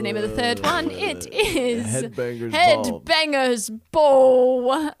 now I see the name of the third one. It is Headbanger's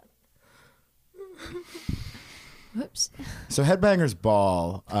Ball. Whoops. So Headbanger's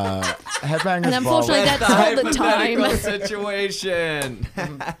Ball. Headbanger's And unfortunately, Ball. that's all the time. situation.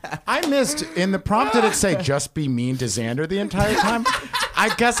 I missed in the prompt. Did it say just be mean to Xander the entire time?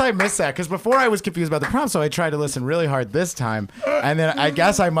 I guess I missed that because before I was confused about the prompt, so I tried to listen really hard this time, and then I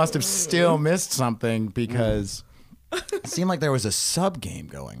guess I must have still missed something because it seemed like there was a sub game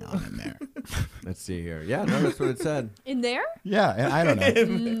going on in there. Let's see here. Yeah, no, that's what it said. In there? Yeah, and I don't know.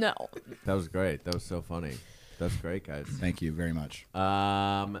 No. That was great. That was so funny. That's great, guys. Thank you very much.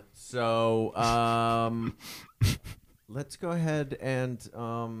 Let's go ahead and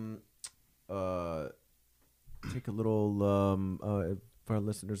take a little for our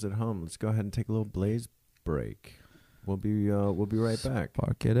listeners at home. Let's go ahead and take a little Blaze break. We'll be right back.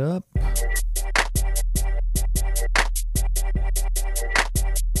 Spark it up.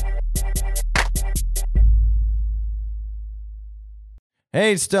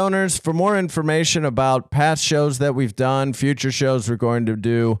 Hey, stoners, for more information about past shows that we've done, future shows we're going to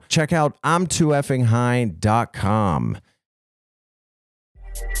do, check out I'm2effing.com.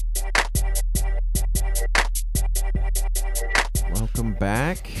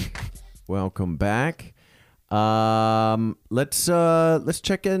 Welcome back. Let's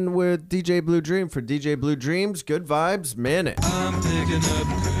check in with DJ Blue Dream for DJ Blue Dream's Good Vibes Minute. I'm picking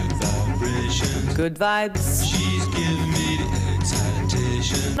up good vibrations. Good vibes, She's giving me the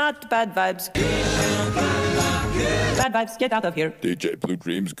excitation. not bad vibes. Bad vibes, get out of here. DJ Blue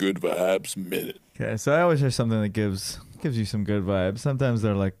Dream's Good Vibes Minute. Okay, so I always hear something that gives you some good vibes. Sometimes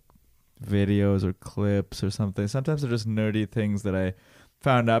they're like videos or clips or something. Sometimes they're just nerdy things that I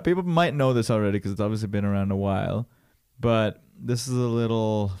found out. People might know this already because it's obviously been around a while. But this is a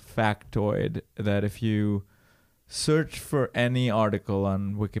little factoid that if you search for any article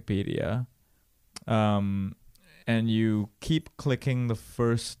on Wikipedia, and you keep clicking the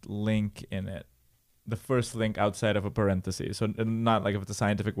first link in it, the first link outside of a parenthesis. So not like if it's a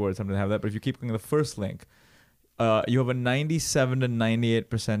scientific word, something to have that, but if you keep clicking the first link, you have a 97 to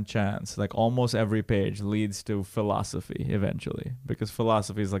 98% chance, like almost every page leads to philosophy eventually, because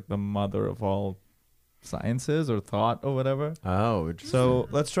philosophy is like the mother of all sciences or thought or whatever. Oh, So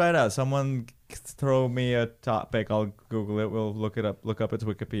let's try it out. Someone throw me a topic. I'll Google it. We'll look up its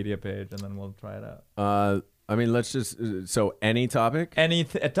Wikipedia page, and then we'll try it out. I mean, let's just so any topic. A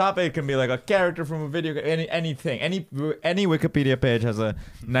topic can be like a character from a video game. Anything. Any Wikipedia page has a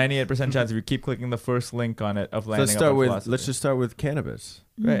 98% chance if you keep clicking the first link on it of landing. Let's just start with cannabis.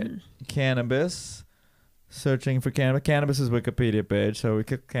 Right. Cannabis. Searching for cannabis. Cannabis is Wikipedia page, so we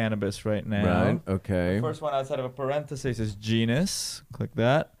click cannabis right now. Right. Okay. The first one outside of a parenthesis is genus. Click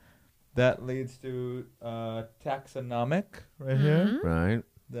that. That leads to taxonomic right here. Right.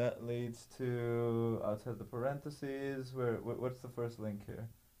 That leads to outside the parentheses. What's the first link here?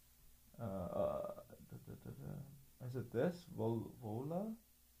 Is it this Vola?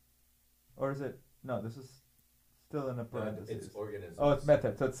 Or is it no? This is still in a parenthesis. It's organisms. Oh, it's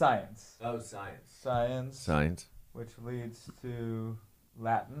method. So it's science. Oh, science. Science, which leads to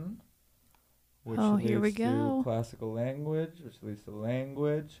Latin, which Oh, leads here we to go. classical language, which leads to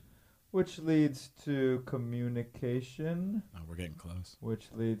language, which leads to communication, Oh, we're getting close. which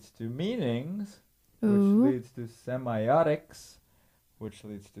leads to meanings, Ooh. which leads to semiotics, which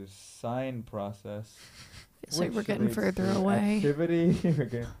leads to sign process. Feels like we're which getting leads further to away. Activity,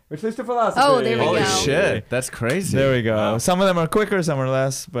 which leads to philosophy. Oh, there we Holy go. shit, that's crazy. There we go. Wow. Some of them are quicker, some are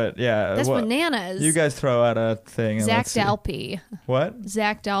less, but yeah. That's bananas. You guys throw out a thing. And Zach let's see. Dalpy. What?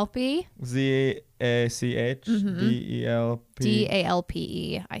 Zach Dalpy. ZACHDELP.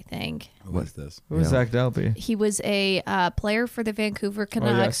 DALPE, I think. Who is this? Who is Zach Dalpy? He was a player for the Vancouver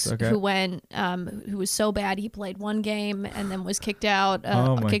Canucks okay. who was so bad he played one game and then was kicked out,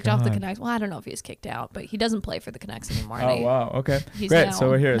 Oh my kicked off the God. Canucks. Well, I don't know if he was kicked out, but he doesn't play for the Canucks anymore. and Oh, wow. Okay. he's Great. now So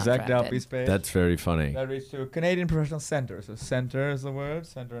we're here. not Zach drafted. Dalpy's page. That's very funny. That leads to Canadian professional center. So center is the word.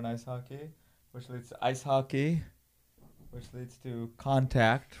 Center in ice hockey, which leads to ice hockey, which leads to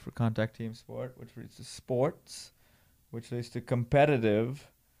contact for contact team sport, which leads to sports, which leads to competitive,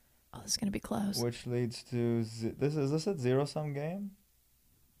 Oh, this is gonna be close. which leads to is this a zero sum game?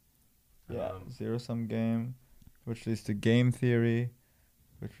 Yeah, zero sum game, which leads to game theory,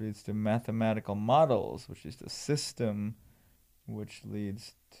 which leads to mathematical models, which leads to system, which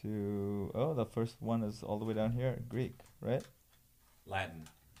leads to the first one is all the way down here, Greek, right? Latin.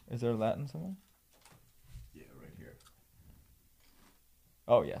 Is there Latin somewhere? Yeah, right here.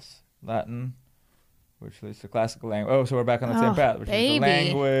 Oh yes, Latin, which leads to classical language. Oh, so we're back on the same Oh, path, which leads to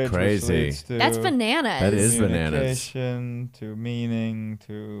baby. language, Crazy. which leads to That's bananas. That is bananas. communication, to meaning,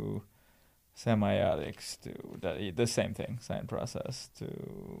 to semiotics, to the same thing, sign process,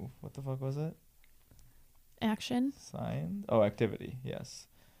 to what the fuck was it? Action. Sign? Oh, activity, yes.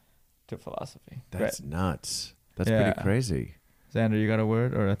 To philosophy. That's nuts. That's Yeah. pretty crazy. Xander, you got a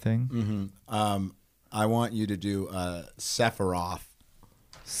word or a thing? Mm-hmm. I want you to do Sephiroth.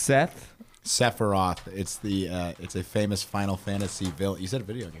 Seth? Sephiroth. It's a famous Final Fantasy villain. You said a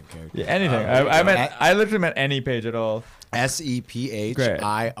video game character. Yeah, anything. I literally meant any page at all. Sephiroth.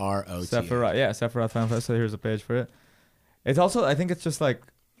 Sephiroth. Yeah, Sephiroth Final Fantasy. So here's a page for it. It's also, I think it's just like,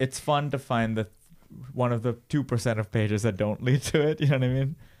 it's fun to find one of the 2% of pages that don't lead to it. You know what I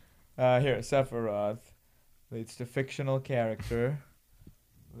mean? Here, Sephiroth leads to fictional character,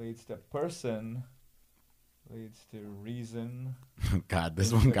 leads to person, leads to reason. God,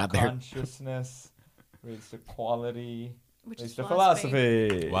 this leads one to got there. consciousness, leads to quality, Which leads is to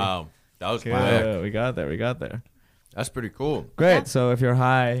philosophy. Wow, that was Good. We got there. That's pretty cool. Great. Yeah. So if you're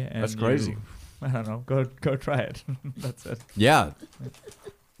high and That's crazy. I don't know. Go try it. That's it. Yeah.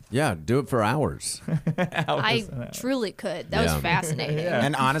 Yeah, do it for hours. I truly could. That was fascinating.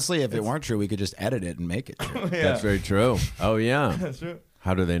 And honestly, if it weren't true, we could just edit it and make it true. That's very true. Oh, yeah. That's true.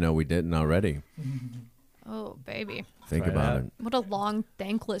 How do they know we didn't already? Oh, baby. Think Try about that. it. What a long,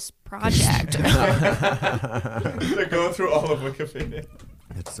 thankless project. To go through all of Wikipedia.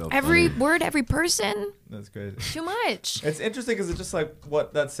 It's so Every funny. word, every person. That's crazy. Too much. It's interesting because it's just like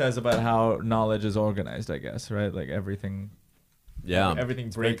what that says about how knowledge is organized, I guess, right? Like everything. Yeah.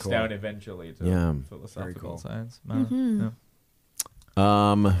 Everything very breaks cool. down eventually to Yeah. philosophical cool. science. Mm-hmm.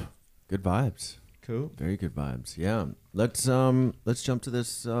 Yeah. Good vibes. Cool. Very good vibes. Yeah. Let's jump to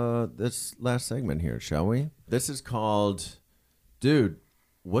this this last segment here, shall we? This is called Dude,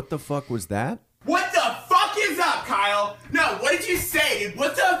 what the fuck was that? What the fuck is up, Kyle? No, what did you say, dude?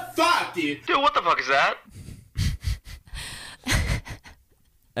 What the fuck, dude? Dude, what the fuck is that?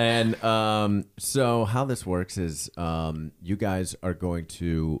 And so how this works is you guys are going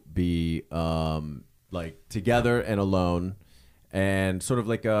to be like together and alone, and sort of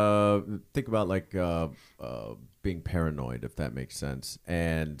like think about like being paranoid, if that makes sense.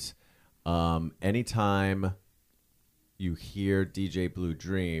 And anytime you hear DJ Blue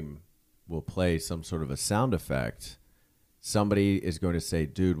Dream will play some sort of a sound effect, somebody is going to say,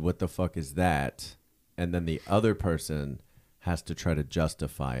 "Dude, what the fuck is that?" And then the other person has to try to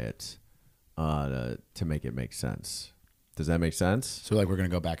justify it to make it make sense. Does that make sense? So like we're gonna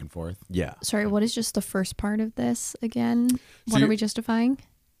go back and forth. Yeah. Sorry, what is just the first part of this again? What you- are we justifying?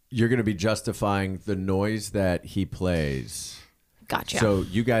 You're going to be justifying the noise that he plays. Gotcha. So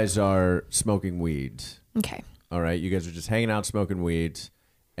you guys are smoking weed. Okay. All right. You guys are just hanging out smoking weed,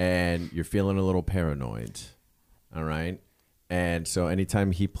 and you're feeling a little paranoid. All right. And so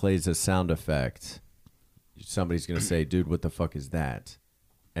anytime he plays a sound effect, somebody's going to say, "Dude, what the fuck is that?"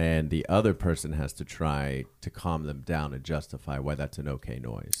 And the other person has to try to calm them down and justify why that's an okay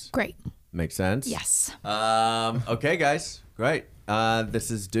noise. Great. Make sense? Yes. Okay, guys. Great. This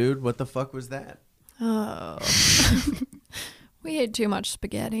is Dude, what the fuck was that? Oh. We ate too much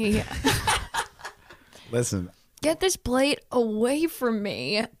spaghetti. Listen, Get this plate away from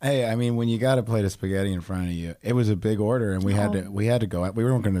me. hey, I mean, when you got a plate of spaghetti in front of you, it was a big order, and we had to go out. We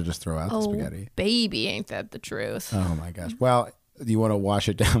weren't going to just throw out the Oh, spaghetti. baby, ain't that the truth? Oh my gosh. Well, do you want to wash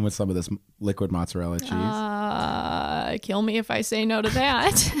it down with some of this liquid mozzarella cheese? Kill me if I say no to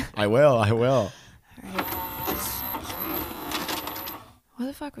that. I will. I will. What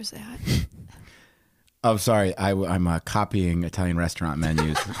the fuck was that? Oh, sorry. I'm copying Italian restaurant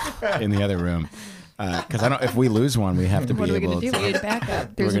menus in the other room. Because I don't. If we lose one, we have to What be are we able going to do? We need to back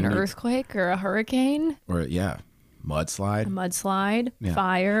up. There's an gonna need- earthquake or a hurricane, Or yeah, a mudslide. mudslide, Yeah.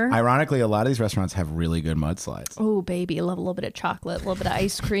 fire. Ironically, a lot of these restaurants have really good mudslides. Oh, baby, I love a little bit of chocolate, a little bit of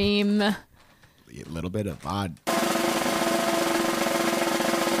ice cream. A little bit of odd.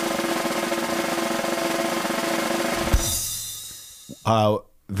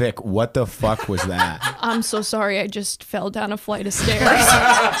 Vic, what the fuck was that? I'm so sorry. I just fell down a flight of stairs.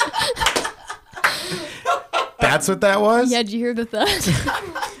 That's what that was? Yeah, did you hear the thud?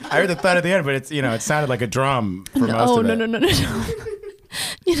 I heard the thud at the end, but it's it sounded like a drum for most Oh, of it. no.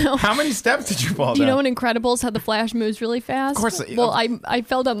 You know, How many steps did you fall do you down? know in Incredibles how the Flash moves really fast? Of course. Well, I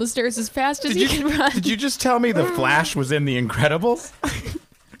fell down the stairs as fast as he could run. Did you just tell me the Flash was in The Incredibles?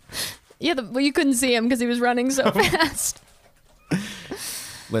 Yeah, well, you couldn't see him because he was running so fast.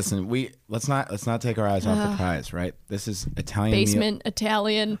 Listen, let's not take our eyes off the prize, right? This is Italian meal. Basement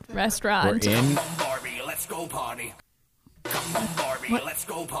Italian We're restaurant. in. Barbie, let's go party. Come on, Barbie, let's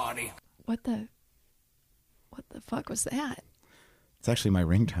go party. What the fuck was that? It's actually my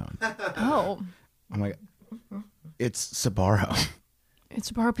ringtone. Oh, Oh my god. It's Sbarro.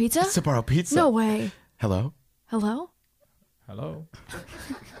 it's a bar pizza? Sbarro Pizza. No way. Hello? Hello? Hello.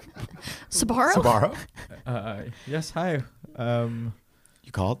 Sbarro? Sbarro? Yes. Hi.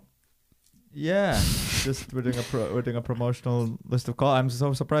 You called? Yeah. Just we're doing a promotional list of calls. I'm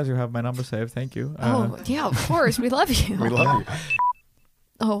so surprised you have my number saved. Thank you. Oh, yeah, of course. We love you. We love you.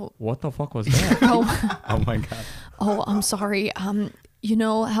 Oh, What the fuck was that? Oh my god. oh, I'm sorry. You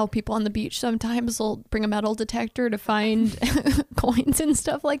know how people on the beach sometimes will bring a metal detector to find coins and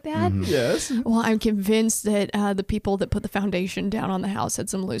stuff like that? Yes. Well, I'm convinced that the people that put the foundation down on the house had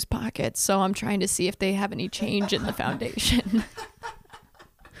some loose pockets, so I'm trying to see if they have any change in the foundation.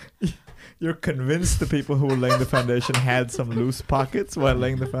 You're convinced the people who were laying the foundation had some loose pockets while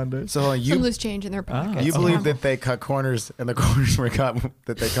laying the foundation? So Some you loose change in their pockets. you believe yeah. that they cut corners and the corners were cut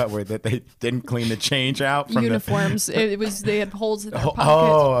that they didn't clean the change out from Uniforms. It was they had holes in the their pockets.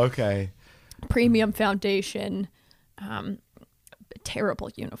 Oh, okay. Premium foundation. Terrible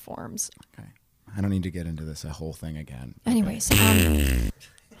uniforms. Okay. I don't need to get into this whole thing again. Anyways,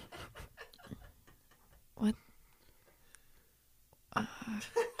 what?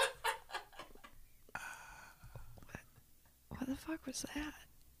 What the fuck was that?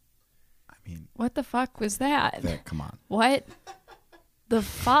 I mean, What the fuck was that? Vic, come on. What the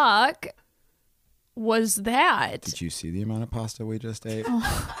fuck was that? Did you see the amount of pasta we just ate?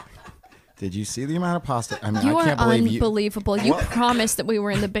 Did you see the amount of pasta? I mean, You I are can't believe unbelievable. You promised that we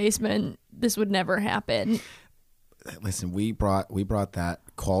were in the basement. This would never happen. Listen, we brought that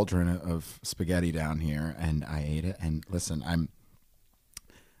cauldron of spaghetti down here, and I ate it. And listen, I'm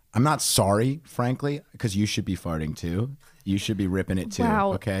not sorry, frankly, because you should be farting too. You should be ripping it too.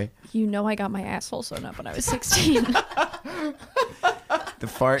 Wow. Okay. You know I got my asshole sewn up when I was 16. The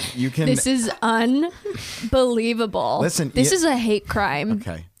fart you can. This is unbelievable. Listen, this is a hate crime.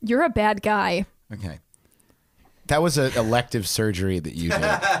 Okay. You're a bad guy. Okay. That was an elective surgery that you did.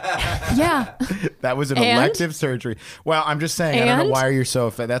 Yeah. That was an And? elective surgery. Well, I'm just saying. I don't know And? why you're so.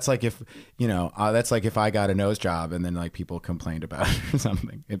 That's like if that's like if I got a nose job and then like people complained about it or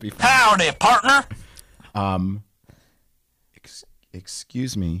something. It'd be fine. Howdy, partner.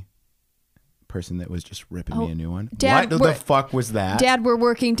 Excuse me, person that was just ripping me a new one. Dad, what we're- the fuck was that? Dad, we're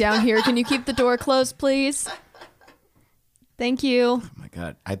working down here. Can you keep the door closed, please? Thank you. Oh my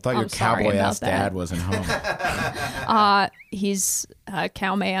god! I thought your I'm sorry cowboy about ass that. dad wasn't home. He's a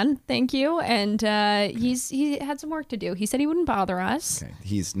cowman. Thank you. And he had some work to do. He said he wouldn't bother us. Okay.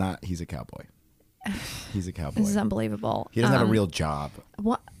 He's not. He's a cowboy. He's a cowboy. This is unbelievable. He doesn't have a real job.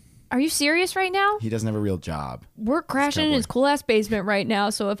 What? Are you serious right now? He doesn't have a real job. We're crashing in his cool ass basement right now.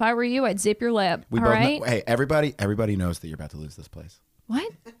 So if I were you, I'd zip your lip. We All both right? know, hey, everybody knows that you're about to lose this place. What?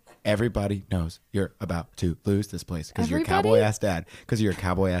 Everybody knows you're about to lose this place because you're a Everybody? cowboy ass dad. Because you're a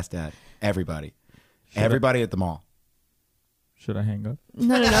cowboy ass dad. Everybody. Everybody at the mall. Should I hang up?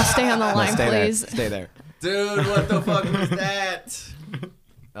 No. Stay on the No, line, stay please. there. Stay there. Dude, what the fuck was that?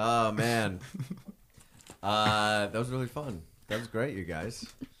 Oh man, that was really fun. That was great, you guys.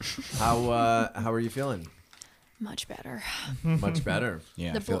 How are you feeling? Much better. Much better.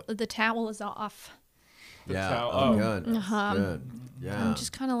 Yeah. I feel- The towel is off. Yeah. towel- Oh, oh. good. Good. Yeah. I'm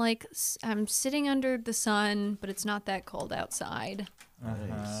just kind of like I'm sitting under the sun, but it's not that cold outside.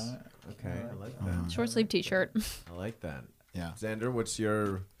 Nice. Okay, I like that. Short sleeve t-shirt. I like that. Yeah. Xander, what's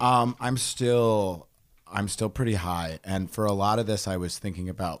your? I'm still pretty high, and for a lot of this, I was thinking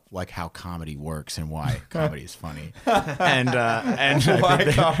about like how comedy works and why comedy is funny, and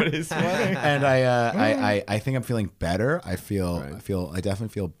why comedy is funny. And I think I'm feeling better. I definitely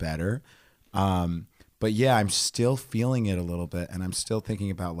feel better. But yeah, I'm still feeling it a little bit, and I'm still thinking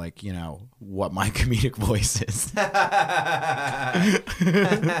about like what my comedic voice is.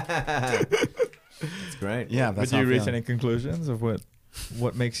 It's great. Yeah, that's Did how you I'm reach feeling. any conclusions of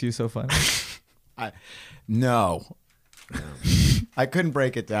what makes you so funny? No. I couldn't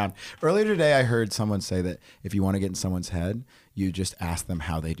break it down. Earlier today, I heard someone say that if you want to get in someone's head, you just ask them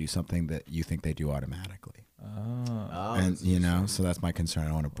how they do something that you think they do automatically. Oh, And so that's my concern. I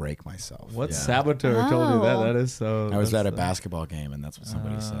don't want to break myself. What Yeah. saboteur told you that? Oh. That is so. I was at a that's, basketball game, and that's what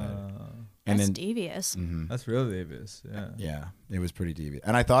somebody said. And That's then, devious. That's really devious. Yeah. yeah, it was pretty devious.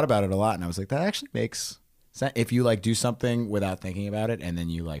 And I thought about it a lot, and I was like, that actually makes sense. If you like do something without thinking about it, and then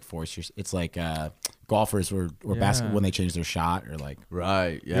you like force your, it's like golfers or basketball when they change their shot, or like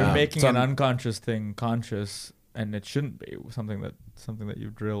right. Yeah. You're making Some- an unconscious thing conscious, and it shouldn't be something that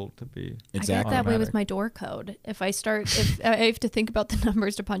you've drilled to be. exactly. I get that way with Automatic. my door code. If I have to think about the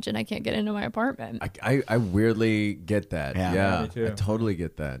numbers to punch in, I can't get into my apartment. I weirdly get that. Yeah. Yeah. Me too. I totally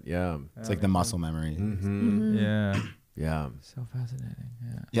get that. Yeah. It's like the muscle memory. Yeah. Yeah. So fascinating.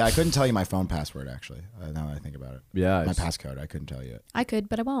 Yeah. Yeah, I couldn't tell you my phone password actually. Now that I think about it, Yeah. my it's- passcode, I couldn't tell you it. I could,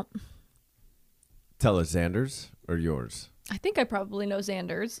 but I won't. Tell us Xander's or yours. I think I probably know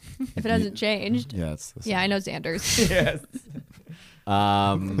Xander's if it hasn't changed. Yeah, it's the same. Yeah, I know Xander's. Yes.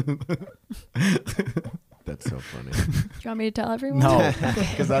 That's so funny. Do you want me to tell everyone? No,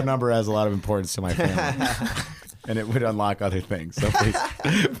 because that number has a lot of importance to my family, and it would unlock other things. So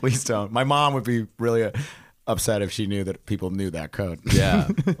please don't. My mom would be really upset if she knew that people knew that code. Yeah.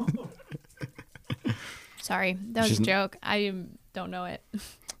 Sorry, that was She's a n- joke. I don't know it.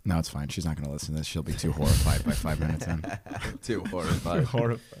 No, it's fine. She's not going to listen to this. She'll be too horrified by 5 minutes in. Too horrified.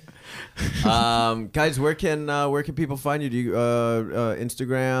 Horrifying. Guys, where can people find you? Do you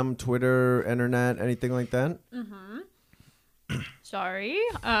Instagram, Twitter, internet, anything like that? Sorry.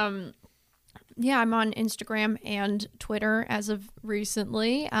 Yeah, I'm on Instagram and Twitter as of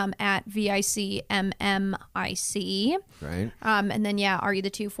recently, at VICMMIC. Right. And then, Are You the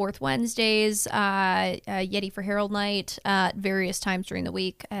Two Fourth Wednesdays, Yeti for Herald Night, at various times during the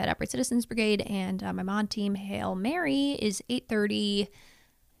week at Upright Citizens Brigade. And my mod team, Hail Mary, is 8:30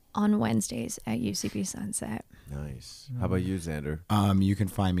 on Wednesdays at UCB Sunset. Nice. How about you, Xander? You can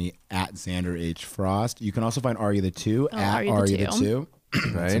find me at Xander H. Frost. You can also find Are You the Two at Are You the Two.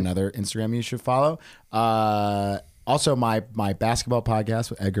 That's Right. another Instagram you should follow. Also, my basketball podcast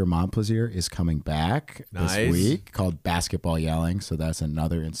with Edgar Montplaisir is coming back Nice. this week, called Basketball Yelling. So that's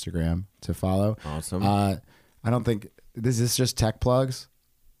another Instagram to follow. Awesome. I don't think this is just tech plugs.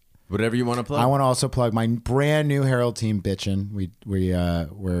 Whatever you want to plug. I want to also plug my brand new Herald team, Bitchin'.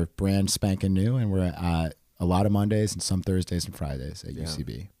 We're brand spanking new, and we're a lot of Mondays and some Thursdays and Fridays at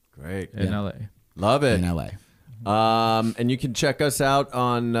UCB Great. In LA. Love it. in LA. And you can check us out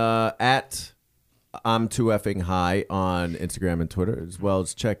on at I'm Too Effing High on Instagram and Twitter, as well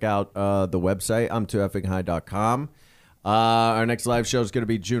as check out the website, I'mTooEffingHigh.com. Our next live show is going to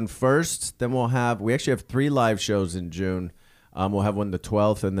be June 1st. Then we actually have 3 live shows in June. We'll have one the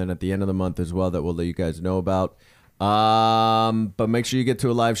 12th, and then at the end of the month as well that we'll let you guys know about. But make sure you get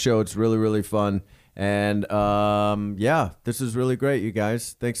to a live show. It's really, really fun. And this is really great, you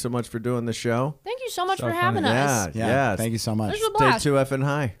guys. Thanks so much for doing the show. Thank you so much So for having funny. us. Yeah. Thank you so much. This was a Stay blast. 2F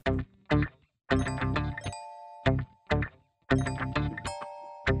high.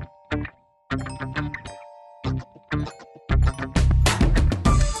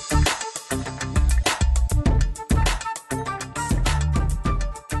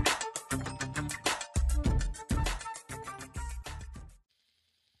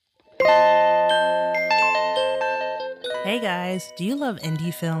 Hey guys, do you love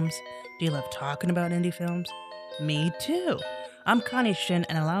indie films? Do you love talking about indie films? Me too. I'm Connie Shin,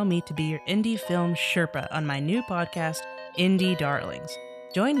 and allow me to be your indie film Sherpa on my new podcast, Indie Darlings.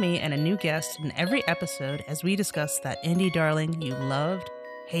 Join me and a new guest in every episode as we discuss that indie darling you loved,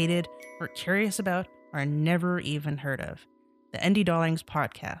 hated, were curious about, or never even heard of. The Indie Darlings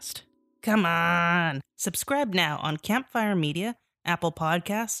Podcast. Come on! Subscribe now on Campfire Media, Apple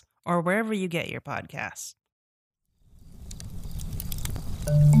Podcasts, or wherever you get your podcasts.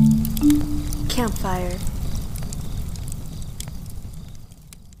 Campfire.